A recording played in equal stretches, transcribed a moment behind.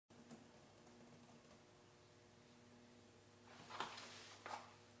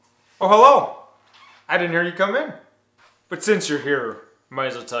Oh, hello! I didn't hear you come in. But since you're here, might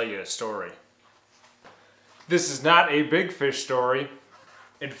as well tell you a story. This is not a big fish story.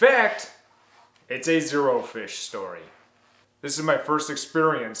 In fact, it's a zero fish story. This is my first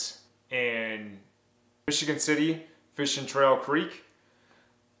experience in Michigan City, fishing Trail Creek.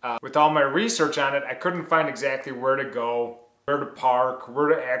 With all my research on it, I couldn't find exactly where to go, where to park, where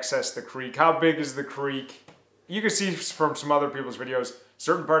to access the creek, how big is the creek. You can see from some other people's videos,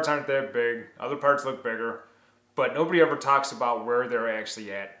 certain parts aren't that big, other parts look bigger, but nobody ever talks about where they're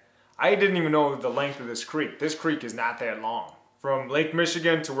actually at. I didn't even know the length of this creek. This creek is not that long. From Lake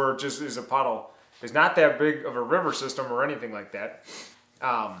Michigan to where it just is a puddle, it's not that big of a river system or anything like that.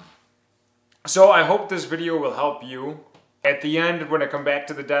 So I hope this video will help you. At the end, when I come back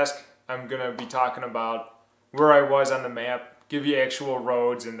to the desk, I'm going to be talking about where I was on the map, give you actual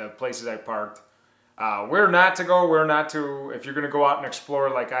roads and the places I parked. Where not to go, where not to, if you're going to go out and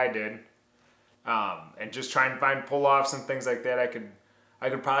explore like I did, and just try and find pull-offs and things like that, I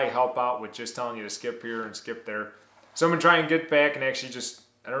could probably help out with just telling you to skip here and skip there. So I'm going to try and get back and actually just,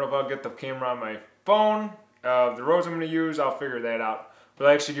 I don't know if I'll get the camera on my phone, the roads I'm going to use, I'll figure that out. But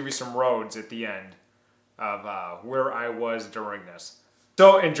I'll actually give you some roads at the end of where I was during this.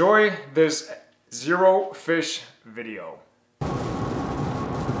 So enjoy this zero fish video.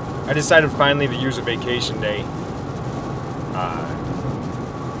 I decided finally to use a vacation day.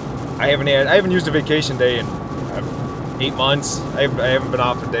 I haven't used a vacation day in 8 months. I haven't been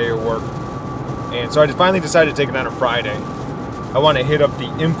off a day of work, and so I finally decided to take it on a Friday. I want to hit up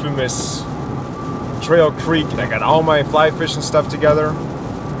the infamous Trail Creek. I got all my fly fishing stuff together.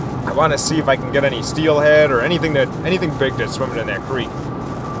 I want to see if I can get any steelhead or anything big that's swimming in that creek.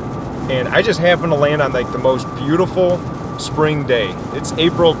 And I just happened to land on like the most beautiful spring day. It's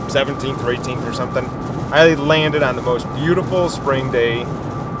April 17th or 18th or something. I landed on the most beautiful spring day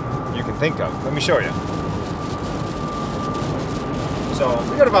you can think of. Let me show you. So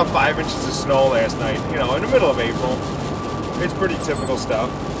we got about 5 inches of snow last night, you know, in the middle of April. It's pretty typical stuff.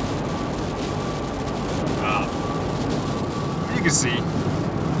 You can see.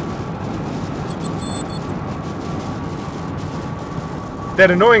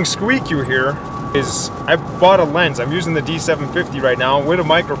 That annoying squeak you hear is, I bought a lens. I'm using the D750 right now with a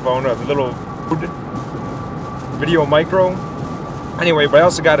microphone, a little video micro. Anyway, but I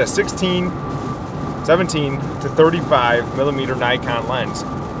also got a 17 to 35 millimeter Nikon lens.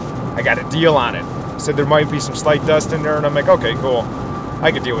 I got a deal on it. Said there might be some slight dust in there, and I'm like, okay, cool.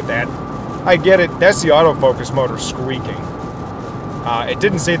 I could deal with that. I get it. That's the autofocus motor squeaking. It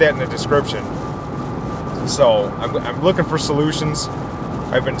didn't say that in the description. So I'm looking for solutions.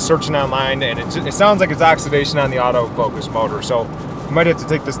 I've been searching online, and it sounds like it's oxidation on the autofocus motor. So I might have to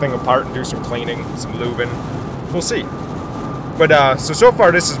take this thing apart and do some cleaning, some lubing. We'll see. But so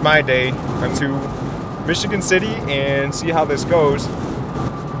far this is my day. I'm to Michigan City and see how this goes.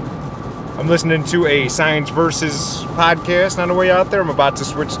 I'm listening to a Science Versus podcast on the way out there. I'm about to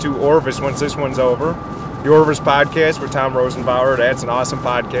switch to Orvis once this one's over. The Orvis podcast with Tom Rosenbauer. That's an awesome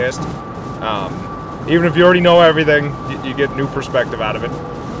podcast. Even if you already know everything, you get new perspective out of it.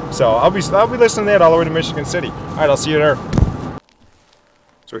 So I'll be listening to that all the way to Michigan City. All right, I'll see you there.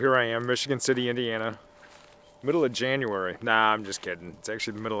 So here I am, Michigan City, Indiana. Middle of January. Nah, I'm just kidding. It's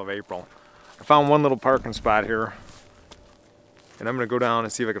actually the middle of April. I found one little parking spot here, and I'm gonna go down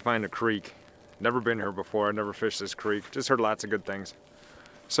and see if I can find a creek. Never been here before. I've never fished this creek. Just heard lots of good things.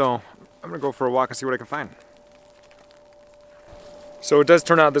 So I'm gonna go for a walk and see what I can find. So it does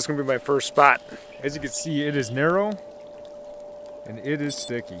turn out this is gonna be my first spot. As you can see, it is narrow and it is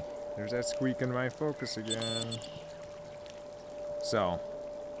sticky. There's that squeak in my focus again. So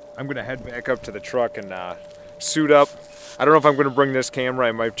I'm gonna head back up to the truck and suit up. I don't know if I'm gonna bring this camera.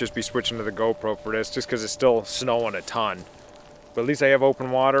 I might just be switching to the GoPro for this, just because it's still snowing a ton. But at least I have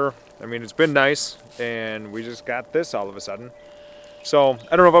open water. I mean, it's been nice, and we just got this all of a sudden. So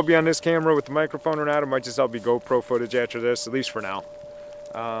I don't know if I'll be on this camera with the microphone or not. It might just all be GoPro footage after this, at least for now.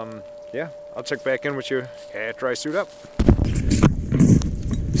 Yeah, I'll check back in with you after I suit up.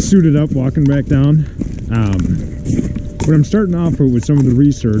 Suited up, walking back down. What I'm starting off with some of the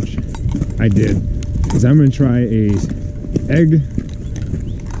research I did is I'm going to try a egg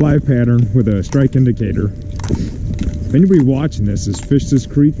fly pattern with a strike indicator. If anybody watching this has fished this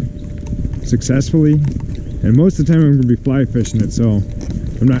creek successfully, and most of the time I'm going to be fly fishing it, so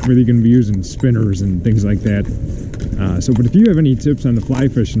I'm not really going to be using spinners and things like that. But if you have any tips on the fly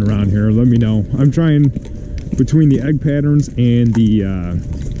fishing around here, let me know. I'm trying between the egg patterns and the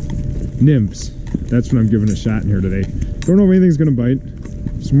nymphs. That's what I'm giving a shot in here today. Don't know if anything's going to bite.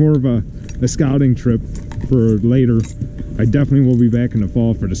 It's more of a scouting trip for later. I definitely will be back in the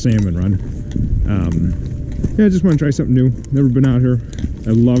fall for the salmon run. Yeah, I just want to try something new. Never been out here.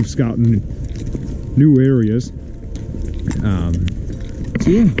 I love scouting new areas. So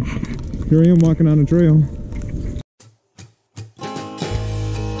yeah, here I am walking on a trail.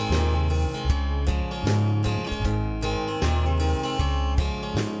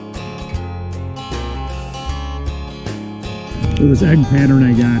 So this egg pattern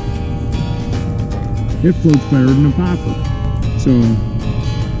I got, it floats better than a popper. So I'm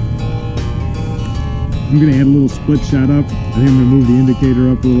gonna add a little split shot up. I think I'm gonna move the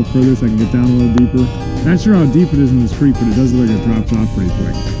indicator up a little further so I can get down a little deeper. Not sure how deep it is in this creek, but it does look like it drops off pretty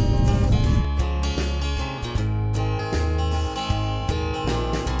quick.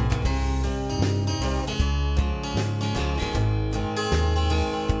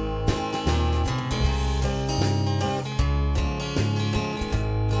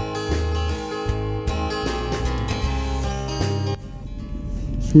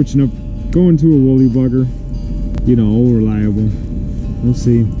 Switching up, going to a woolly bugger, you know, reliable. We'll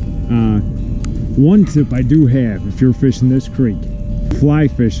see. One tip I do have if you're fishing this creek, fly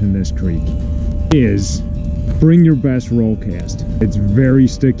fishing this creek, is bring your best roll cast. It's very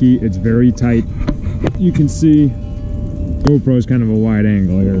sticky, it's very tight. You can see GoPro's kind of a wide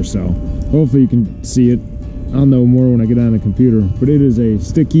angle here, so hopefully you can see it. I'll know more when I get on the computer, but it is a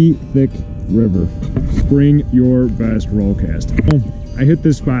sticky, thick river. Bring your best roll cast. I hit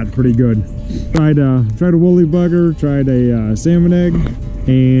this spot pretty good. Tried a woolly bugger, tried a salmon egg,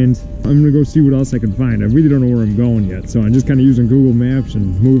 and I'm gonna go see what else I can find. I really don't know where I'm going yet, so I'm just kind of using Google Maps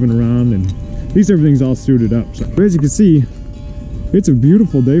and moving around, and at least everything's all suited up. So, but as you can see, it's a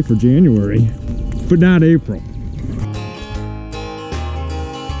beautiful day for January, but not April.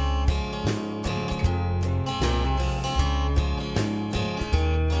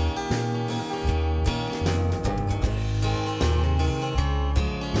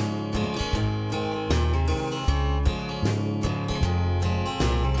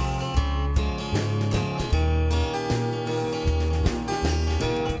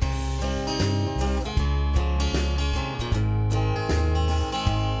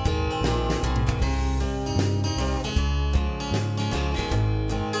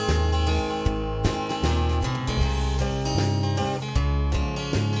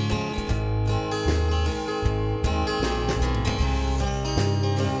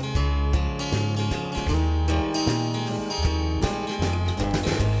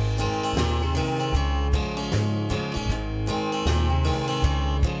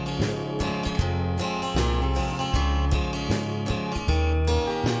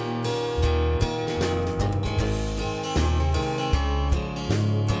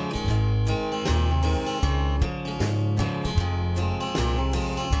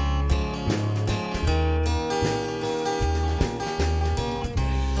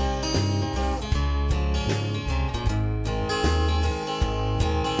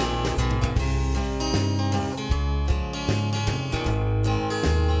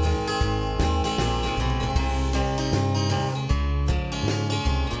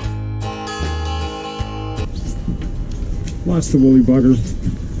 Lost the woolly bugger.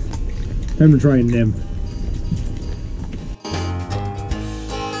 Time to try a nymph.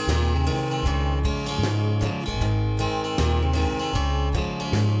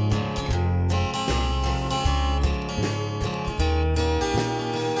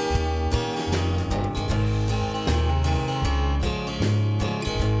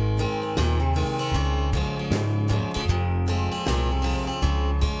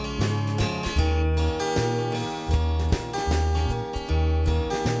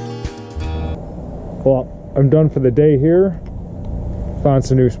 Well, I'm done for the day here. Found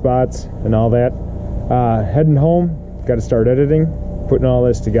some new spots and all that. Heading home, got to start editing, putting all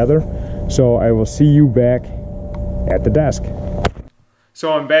this together. So I will see you back at the desk.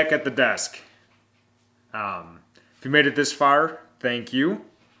 So I'm back at the desk. If you made it this far, thank you.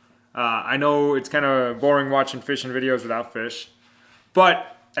 I know it's kind of boring watching fishing videos without fish,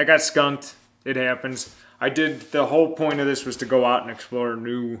 but I got skunked. It happens. The whole point of this was to go out and explore a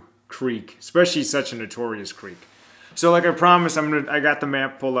new creek, especially such a notorious creek. So like I promised, I got the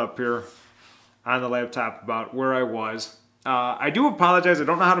map pulled up here on the laptop about where I was. I do apologize, I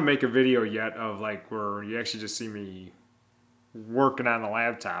don't know how to make a video yet of like where you actually just see me working on the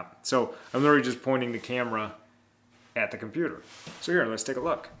laptop. So I'm literally just pointing the camera at the computer. So here, let's take a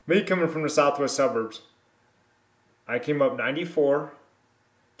look. Me coming from the southwest suburbs, I came up 94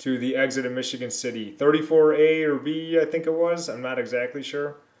 to the exit of Michigan City. 34A or B, I think it was, I'm not exactly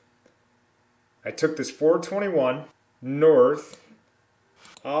sure. I took this 421 north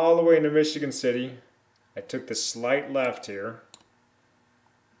all the way into Michigan City, I took the slight left here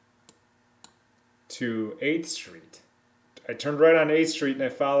to 8th Street. I turned right on 8th Street and I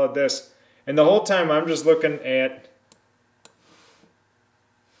followed this. And the whole time I'm just looking at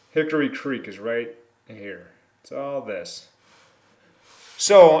Hickory Creek is right here. It's all this.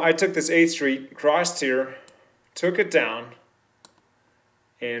 So I took this 8th Street, crossed here, took it down,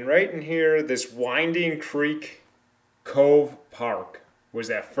 and right in here, this Winding Creek Cove Park was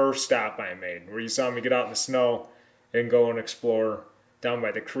that first stop I made, where you saw me get out in the snow and go and explore down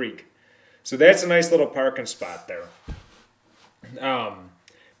by the creek. So that's a nice little parking spot there.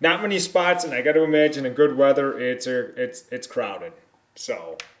 Not many spots, and I got to imagine in good weather, it's crowded.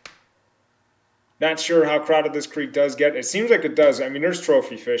 So, not sure how crowded this creek does get. It seems like it does. I mean, there's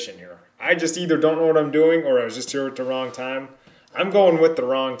trophy fishing here. I just either don't know what I'm doing or I was just here at the wrong time. I'm going with the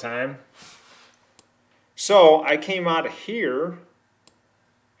wrong time. So, I came out of here,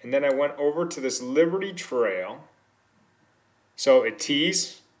 and then I went over to this Liberty Trail. So, it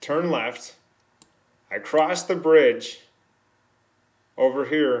tees, turn left. I crossed the bridge over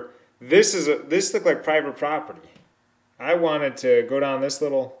here. This looked like private property. I wanted to go down this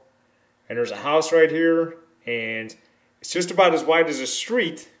little, and there's a house right here, and it's just about as wide as a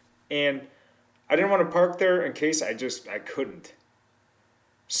street, and I didn't want to park there in case I couldn't.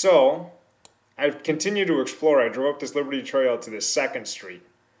 So I continued to explore. I drove up this Liberty Trail to this 2nd Street,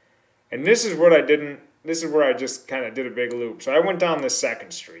 and this is where I just kind of did a big loop. So I went down this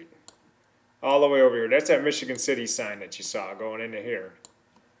 2nd Street all the way over here. That's that Michigan City sign that you saw going into here.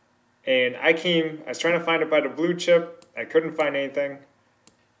 And I was trying to find it by the blue chip. I couldn't find anything.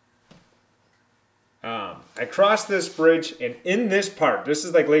 I crossed this bridge, and in this part, this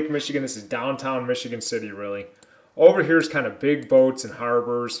is like Lake Michigan. This is downtown Michigan City, really. Over here is kind of big boats and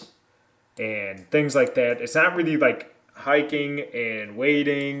harbors and things like that. It's not really like hiking and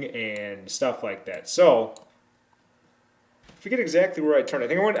wading and stuff like that. So, I forget exactly where I turned. I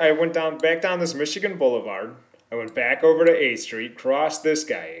think I went back down this Michigan Boulevard. I went back over to 8th Street, crossed this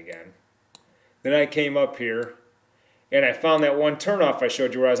guy again. Then I came up here, and I found that one turnoff I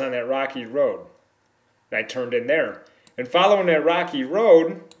showed you where I was on that rocky road. And I turned in there. And following that rocky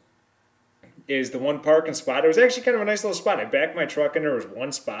road is the one parking spot. It was actually kind of a nice little spot. I backed my truck in, there was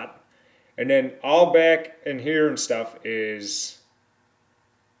one spot. And then all back in here and stuff is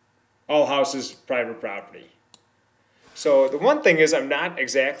all houses, private property. So the one thing is I'm not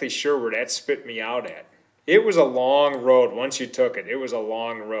exactly sure where that spit me out at. It was a long road. Once you took it, it was a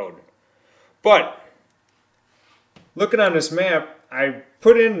long road. But looking on this map, I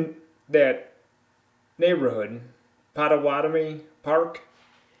put in that neighborhood, Potawatomi Park,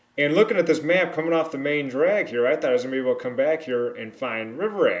 and looking at this map coming off the main drag here, I thought I was going to be able to come back here and find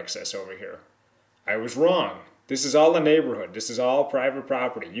river access over here. I was wrong. This is all a neighborhood. This is all private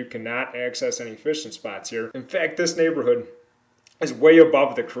property. You cannot access any fishing spots here. In fact, this neighborhood is way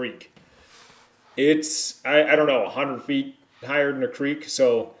above the creek. It's, I don't know, 100 feet higher than the creek,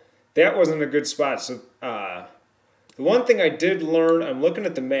 so that wasn't a good spot. So the one thing I did learn, I'm looking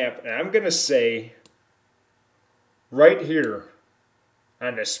at the map, and I'm going to say right here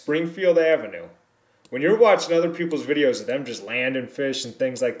on the Springfield Avenue, when you're watching other people's videos of them just landing fish and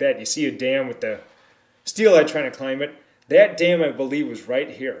things like that, you see a dam with the steelhead trying to climb it. That dam, I believe, was right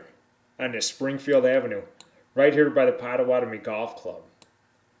here on the Springfield Avenue, right here by the Potawatomi Golf Club.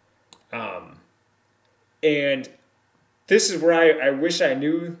 And this is where I wish I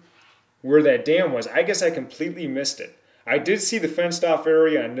knew where that dam was. I guess I completely missed it. I did see the fenced off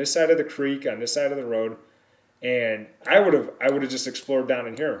area on this side of the creek, on this side of the road, and I would have just explored down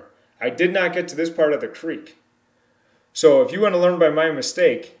in here. I did not get to this part of the creek. So if you want to learn by my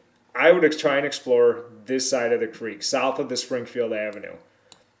mistake, I would try and explore this side of the creek, south of the Springfield Avenue,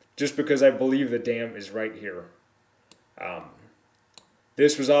 just because I believe the dam is right here.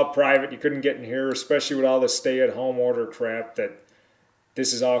 This was all private. You couldn't get in here, especially with all the stay-at-home order crap that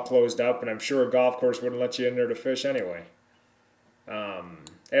this is all closed up, and I'm sure a golf course wouldn't let you in there to fish anyway.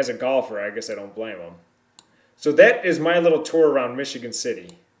 As a golfer, I guess I don't blame them. So that is my little tour around Michigan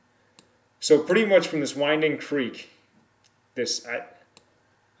City. So pretty much from this Winding Creek,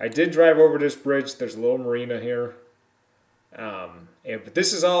 I did drive over this bridge. There's a little marina here. But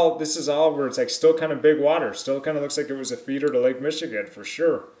this is all where it's like still kind of big water. Still kind of looks like it was a feeder to Lake Michigan for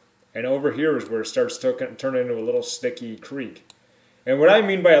sure. And over here is where it starts to turn into a little sticky creek. And what I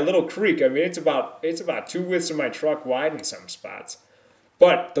mean by a little creek, I mean it's about 2 widths of my truck wide in some spots.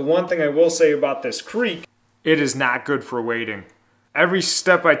 But the one thing I will say about this creek, it is not good for wading. Every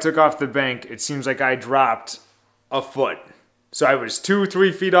step I took off the bank, it seems like I dropped a foot. So I was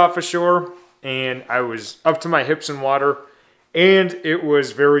 2-3 feet off the shore, and I was up to my hips in water, and it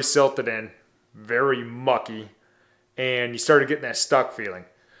was very silted in. very mucky, and you started getting that stuck feeling.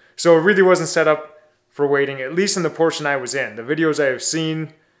 So it really wasn't set up for wading, at least in the portion I was in. The videos I have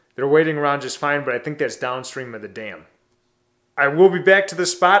seen, they're wading around just fine, but I think that's downstream of the dam. I will be back to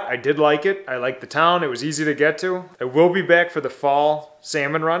this spot. I did like it. I liked the town. It was easy to get to. I will be back for the fall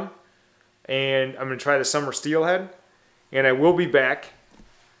salmon run, and I'm going to try the summer steelhead. And I will be back,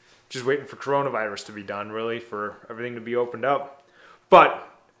 just waiting for coronavirus to be done, really, for everything to be opened up. But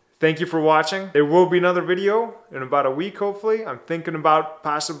thank you for watching. There will be another video in about a week, hopefully. I'm thinking about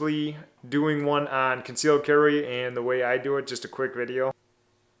possibly doing one on concealed carry and the way I do it, just a quick video.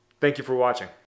 Thank you for watching.